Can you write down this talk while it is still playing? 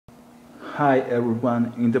Hi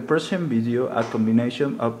everyone, in the present video a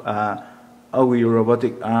combination of a OWI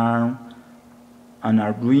robotic arm, an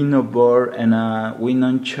Arduino board and a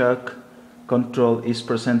Wii-nunchuk controller is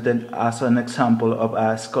presented as an example of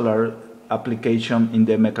a scholar application in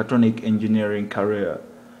the mechatronic engineering career.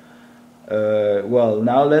 Well,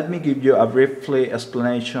 now let me give you a brief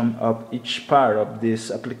explanation of each part of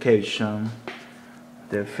this application.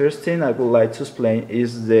 The first thing I would like to explain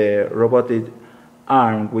is the robotic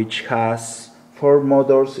arm, which has 4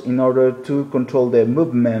 motors in order to control the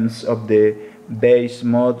movements of the base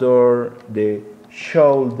motor, the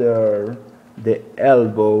shoulder, the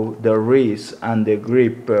elbow, the wrist and the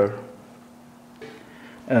gripper.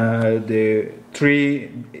 It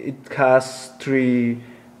has 3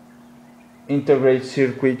 integrated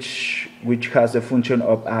circuits which has the function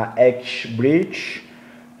of a H bridge,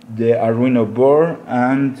 the Arduino board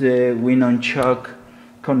and the Wii-nunchuk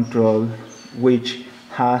controller, which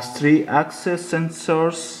has 3 access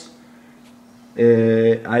sensors,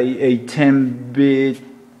 a 10-bit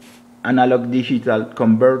analog digital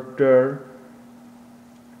converter,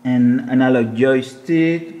 an analog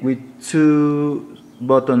joystick with 2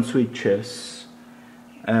 button switches.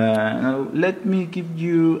 Now let me give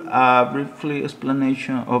you a brief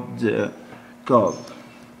explanation of the code.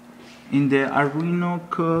 In the Arduino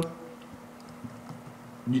code,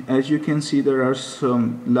 as you can see, there are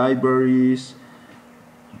some libraries,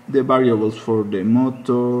 the variables for the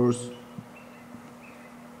motors,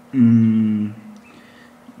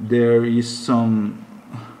 there is some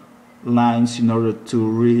lines in order to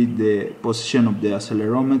read the position of the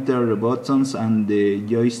accelerometer, the buttons and the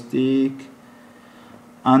joystick,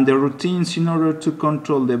 and the routines in order to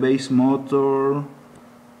control the base motor,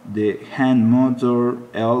 the hand motor,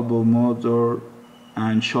 elbow motor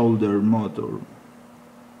and shoulder motor.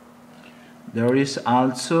 There is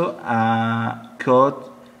also a code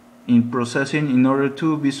in processing in order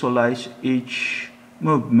to visualize each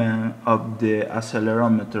movement of the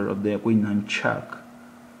accelerometer of the Wii-nunchuk.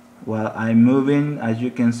 While I'm moving, as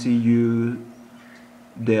you can see,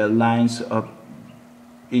 the lines of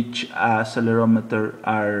each accelerometer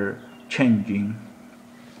are changing.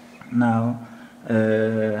 Now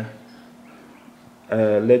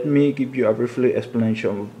let me give you a brief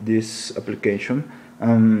explanation of this application.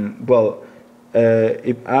 While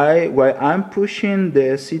I'm pushing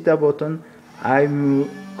the zeta button, I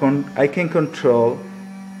can control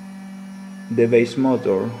the base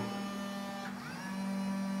motor.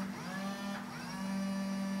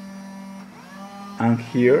 And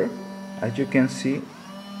here, as you can see,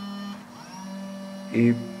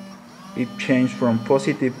 if it changes from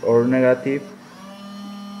positive or negative,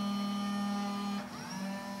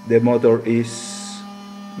 the motor is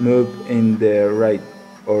moved in the right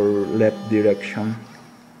or left direction.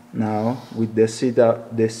 Now with the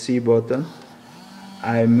C button,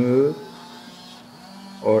 I move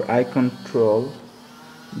or I control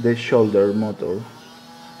the shoulder motor.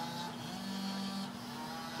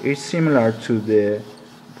 It's similar to the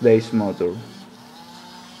base motor.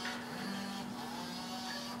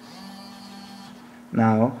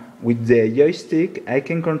 Now with the joystick I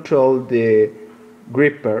can control the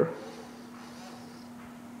gripper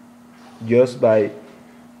just by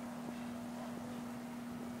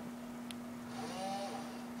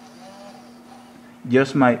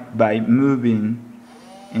moving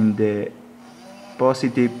in the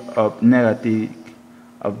positive or negative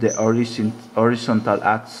of the horizontal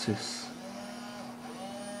axis.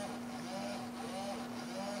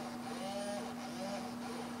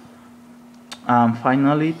 And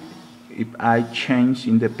finally, if I change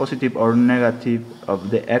in the positive or negative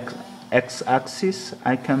of the x-axis,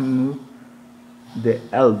 I can move the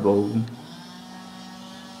elbow.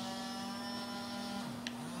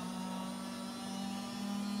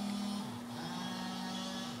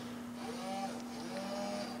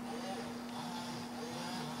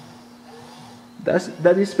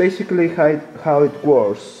 That is basically how it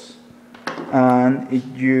works. And if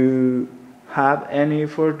you have any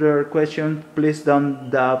further questions, please don't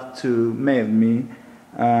doubt to mail me.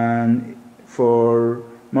 And for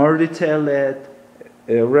more detailed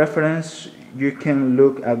reference, you can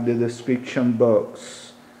look at the description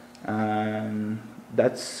box. And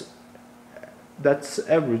that's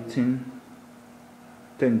everything.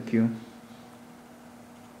 Thank you.